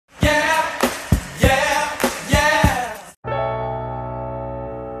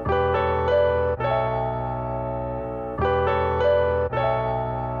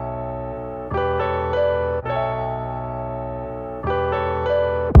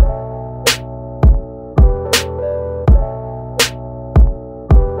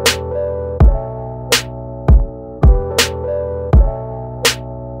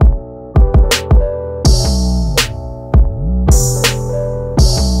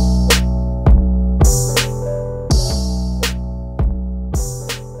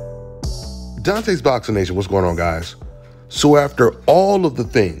Dante's Boxing Nation, what's going on, guys? So after all of the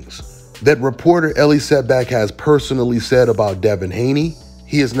things that reporter Ellie Seckbach has personally said about Devin Haney,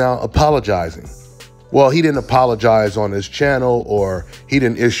 he is now apologizing. Well, he didn't apologize on his channel, or he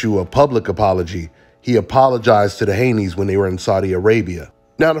didn't issue a public apology. He apologized to the Haneys when they were in Saudi Arabia.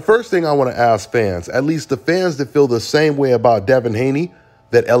 Now, the first thing I want to ask fans, at least the fans that feel the same way about Devin Haney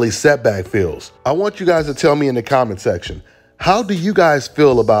that Ellie Seckbach feels, I want you guys to tell me in the comment section, how do you guys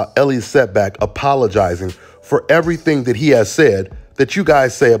feel about Ellie Seckbach apologizing for everything that he has said that you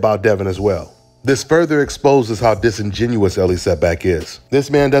guys say about Devin as well? This further exposes how disingenuous Ellie Seckbach is.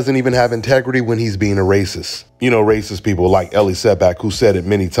 This man doesn't even have integrity when he's being a racist. You know, racist people like Ellie Seckbach, who said it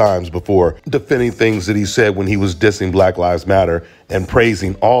many times before, defending things that he said when he was dissing Black Lives Matter and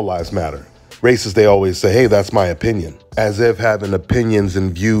praising All Lives Matter. Racists, they always say, hey, that's my opinion. As if having opinions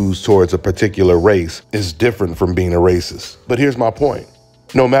and views towards a particular race is different from being a racist. But here's my point.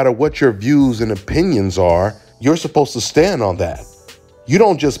 No matter what your views and opinions are, you're supposed to stand on that. You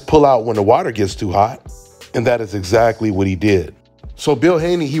don't just pull out when the water gets too hot. And that is exactly what he did. So Bill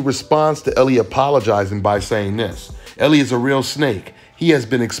Haney, he responds to Ellie apologizing by saying this. Ellie is a real snake. He has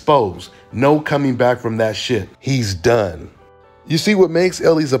been exposed. No coming back from that shit. He's done. You see, what makes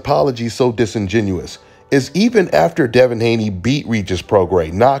Ellie's apology so disingenuous is even after Devin Haney beat Regis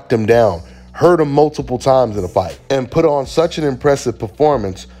Prograis, knocked him down, hurt him multiple times in a fight, and put on such an impressive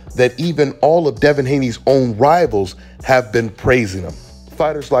performance that even all of Devin Haney's own rivals have been praising him.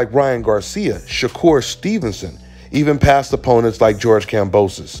 Fighters like Ryan Garcia, Shakur Stevenson, even past opponents like George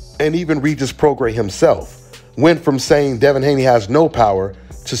Kambosos, and even Regis Prograis himself went from saying Devin Haney has no power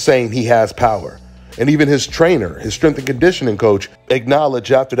to saying he has power. And even his trainer, his strength and conditioning coach,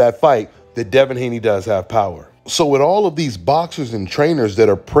 acknowledged after that fight that Devin Haney does have power. So with all of these boxers and trainers that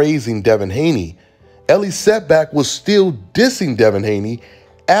are praising Devin Haney, Ellie Seckbach was still dissing Devin Haney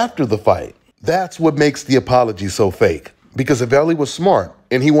after the fight. That's what makes the apology so fake. Because if Ellie was smart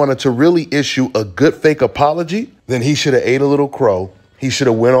and he wanted to really issue a good fake apology, then he should have ate a little crow. He should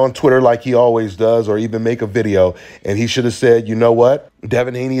have went on Twitter like he always does, or even make a video, and he should have said, you know what?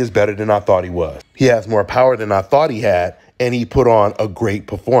 Devin Haney is better than I thought he was. He has more power than I thought he had, and he put on a great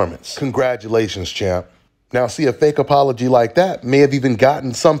performance. Congratulations, champ. Now, see, a fake apology like that may have even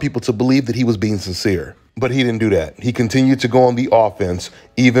gotten some people to believe that he was being sincere. But he didn't do that. He continued to go on the offense,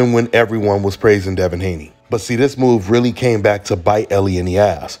 even when everyone was praising Devin Haney. But see, this move really came back to bite Ellie in the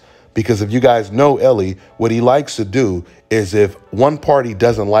ass. Because if you guys know Ellie, what he likes to do is if one party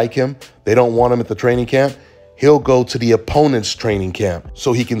doesn't like him, they don't want him at the training camp, he'll go to the opponent's training camp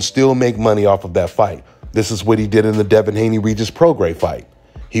so he can still make money off of that fight. This is what he did in the Devin Haney-Regis Prograis fight.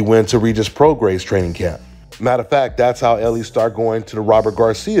 He went to Regis Prograis' training camp. Matter of fact, that's how Ellie started going to the Robert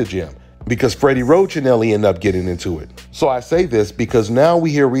Garcia gym, because Freddie Roach and Ellie end up getting into it. So I say this because now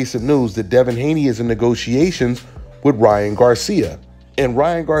we hear recent news that Devin Haney is in negotiations with Ryan Garcia. And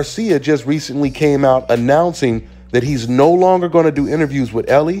Ryan Garcia just recently came out announcing that he's no longer going to do interviews with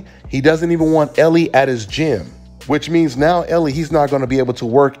Ellie. He doesn't even want Ellie at his gym, which means now Ellie, he's not going to be able to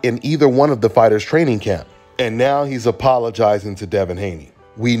work in either one of the fighters' training camp. And now he's apologizing to Devin Haney.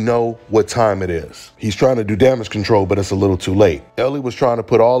 We know what time it is. He's trying to do damage control, but it's a little too late. Ellie was trying to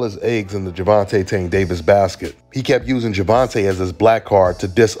put all his eggs in the Gervonta Tank Davis basket. He kept using Gervonta as his black card to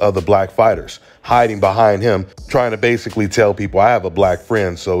diss other black fighters, hiding behind him, trying to basically tell people, I have a black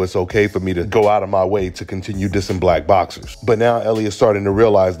friend, so it's okay for me to go out of my way to continue dissing black boxers. But now Ellie is starting to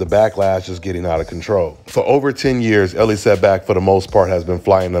realize the backlash is getting out of control. For over 10 years, Ellie Seckbach, for the most part, has been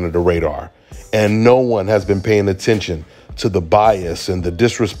flying under the radar, and no one has been paying attention to the bias and the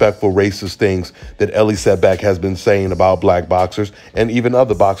disrespectful racist things that Ellie Seckbach has been saying about black boxers and even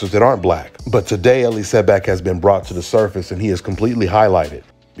other boxers that aren't black. But today, Ellie Seckbach has been brought to the surface and he is completely highlighted,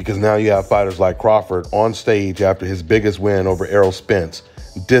 because now you have fighters like Crawford on stage after his biggest win over Errol Spence,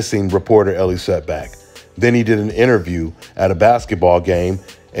 dissing reporter Ellie Seckbach. Then he did an interview at a basketball game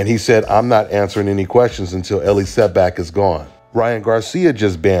and he said, I'm not answering any questions until Ellie Seckbach is gone. Ryan Garcia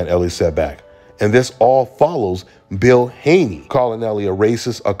just banned Ellie Seckbach. And this all follows Bill Haney calling Ellie a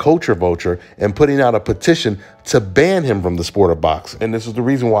racist, a culture vulture, and putting out a petition to ban him from the sport of boxing. And this is the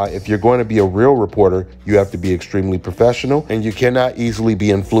reason why, if you're going to be a real reporter, you have to be extremely professional, and you cannot easily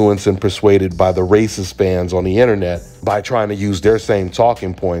be influenced and persuaded by the racist fans on the internet by trying to use their same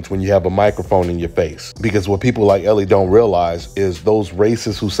talking points when you have a microphone in your face. Because what people like Ellie don't realize is those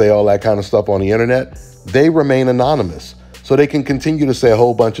racists who say all that kind of stuff on the internet, they remain anonymous. So they can continue to say a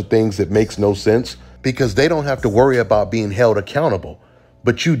whole bunch of things that makes no sense because they don't have to worry about being held accountable.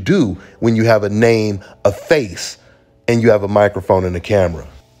 But you do when you have a name, a face, and you have a microphone and a camera.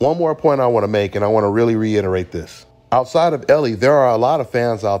 One more point I want to make, and I want to really reiterate this. Outside of Ellie, there are a lot of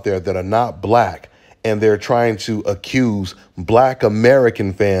fans out there that are not black, and they're trying to accuse black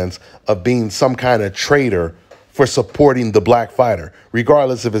American fans of being some kind of traitor for supporting the black fighter,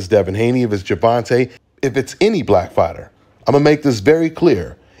 regardless if it's Devin Haney, if it's Gervonta, if it's any black fighter. I'm going to make this very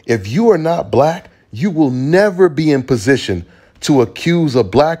clear. If you are not black, you will never be in position to accuse a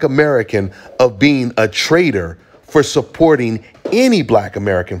black American of being a traitor for supporting any black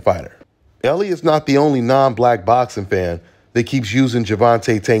American fighter. Ellie is not the only non-black boxing fan that keeps using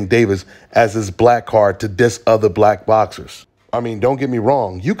Gervonta Tank Davis as his black card to diss other black boxers. I mean, don't get me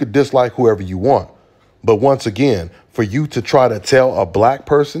wrong, you could dislike whoever you want. But once again, for you to try to tell a black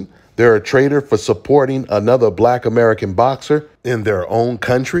person they're a traitor for supporting another black American boxer in their own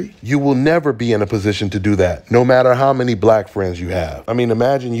country, you will never be in a position to do that, no matter how many black friends you have. I mean,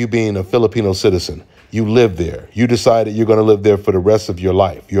 imagine you being a Filipino citizen. You live there. You decided you're going to live there for the rest of your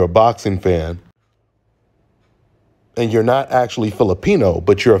life. You're a boxing fan, and you're not actually Filipino,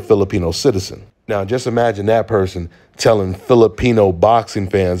 but you're a Filipino citizen. Now, just imagine that person telling Filipino boxing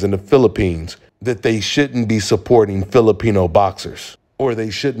fans in the Philippines that they shouldn't be supporting Filipino boxers, or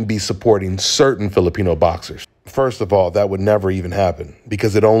they shouldn't be supporting certain Filipino boxers. First of all, that would never even happen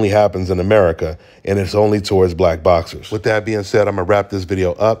because it only happens in America, and it's only towards black boxers. With that being said, I'm going to wrap this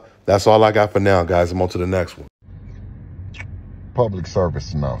video up. That's all I got for now, guys. I'm on to the next one. Public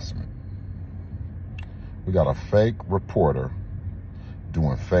service announcement. We got a fake reporter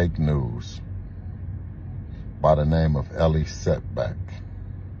doing fake news by the name of Ellie Seckbach.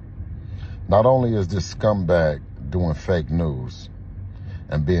 Not only is this scumbag doing fake news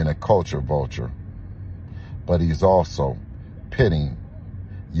and being a culture vulture, but he's also pitting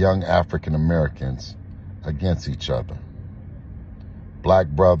young African Americans against each other. Black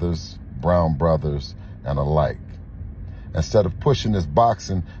brothers, brown brothers, and alike. Instead of pushing this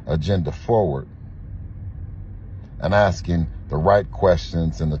boxing agenda forward and asking the right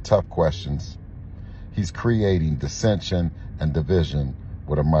questions and the tough questions, he's creating dissension and division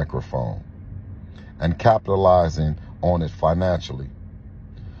with a microphone and capitalizing on it financially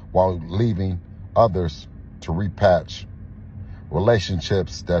while leaving others to repatch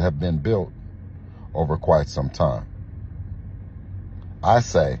relationships that have been built over quite some time. I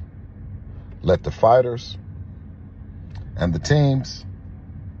say, let the fighters and the teams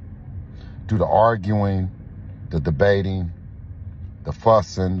do the arguing, the debating, the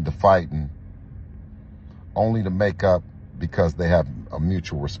fussing, the fighting, only to make up because they have a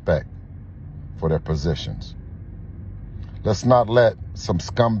mutual respect for their positions. Let's not let some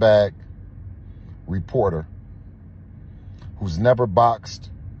scumbag reporter who's never boxed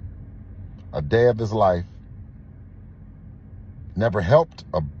a day of his life, never helped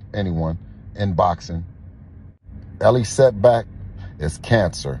anyone in boxing. Ellie Seckbach is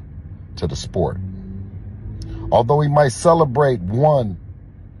cancer to the sport. Although he might celebrate one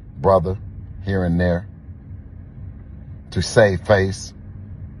brother here and there to save face,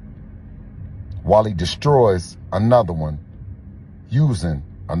 while he destroys another one using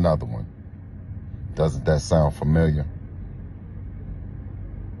another one. Doesn't that sound familiar?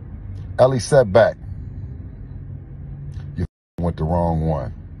 Ellie Seckbach, you went the wrong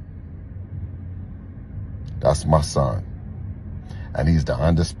one. That's my son. And he's the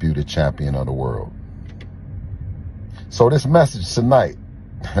undisputed champion of the world. So this message tonight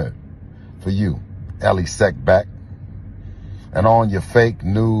for you, Ellie Seckbach, and on your fake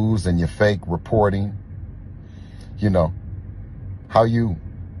news and your fake reporting, you know, how you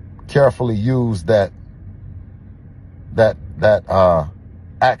carefully use that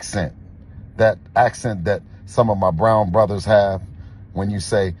accent that some of my brown brothers have when you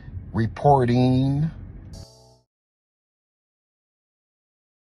say reporting.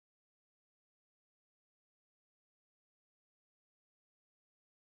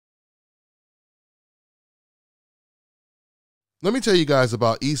 Let me tell you guys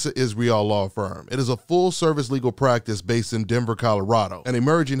about Issa Israel Law Firm. It is a full-service legal practice based in Denver, Colorado, an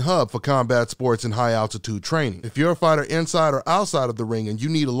emerging hub for combat sports and high-altitude training. If you're a fighter inside or outside of the ring and you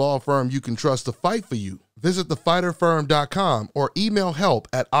need a law firm you can trust to fight for you, visit thefighterfirm.com or email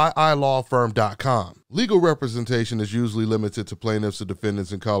help@iilawfirm.com. Legal representation is usually limited to plaintiffs or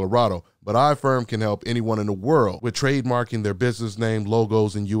defendants in Colorado, but iFirm can help anyone in the world with trademarking their business name,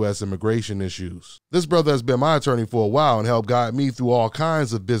 logos, and U.S. immigration issues. This brother has been my attorney for a while and helped guide me through all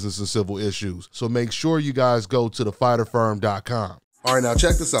kinds of business and civil issues, so make sure you guys go to thefighterfirm.com. All right, now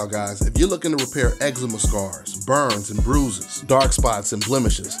check this out, guys. If you're looking to repair eczema scars, burns and bruises, dark spots and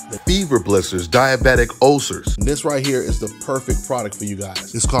blemishes, fever blisters, diabetic ulcers, this right here is the perfect product for you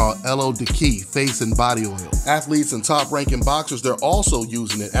guys. It's called Ellie Seckbach Face and Body Oil. Athletes and top-ranking boxers, they're also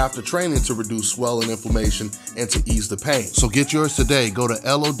using it after training to reduce swelling, inflammation, and to ease the pain. So get yours today. Go to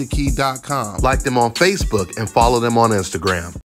EllieSeckbach.com, like them on Facebook, and follow them on Instagram.